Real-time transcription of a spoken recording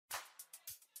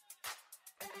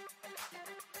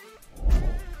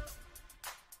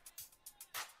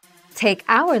Take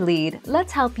our lead,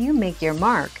 let's help you make your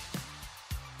mark.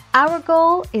 Our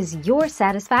goal is your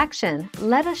satisfaction.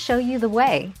 Let us show you the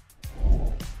way.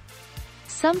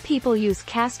 Some people use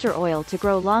castor oil to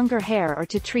grow longer hair or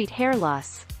to treat hair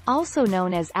loss, also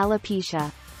known as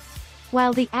alopecia.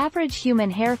 While the average human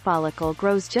hair follicle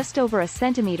grows just over a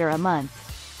centimeter a month,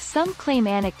 some claim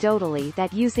anecdotally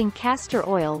that using castor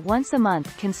oil once a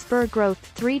month can spur growth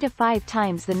 3 to 5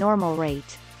 times the normal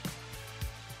rate.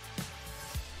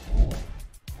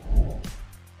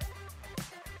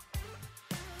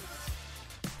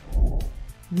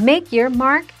 Make your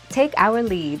mark, take our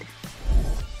lead.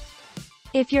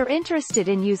 If you're interested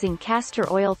in using castor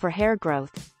oil for hair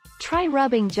growth, try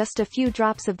rubbing just a few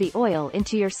drops of the oil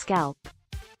into your scalp.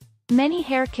 Many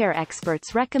hair care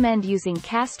experts recommend using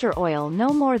castor oil no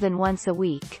more than once a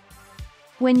week.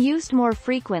 When used more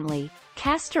frequently,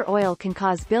 castor oil can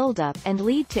cause buildup and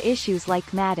lead to issues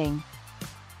like matting.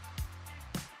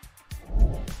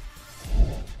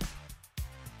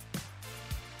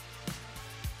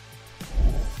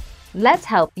 Let's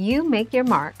help you make your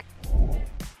mark.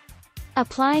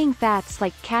 Applying fats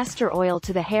like castor oil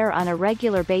to the hair on a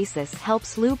regular basis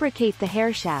helps lubricate the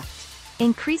hair shaft,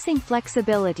 increasing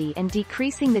flexibility and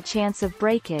decreasing the chance of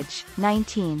breakage.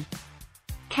 19.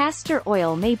 Castor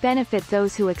oil may benefit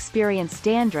those who experience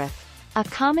dandruff, a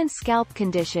common scalp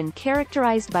condition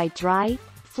characterized by dry,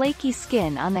 flaky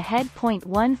skin on the head. 14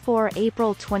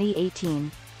 April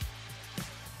 2018.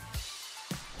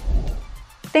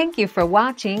 Thank you for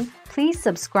watching. Please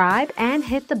subscribe and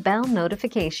hit the bell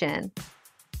notification.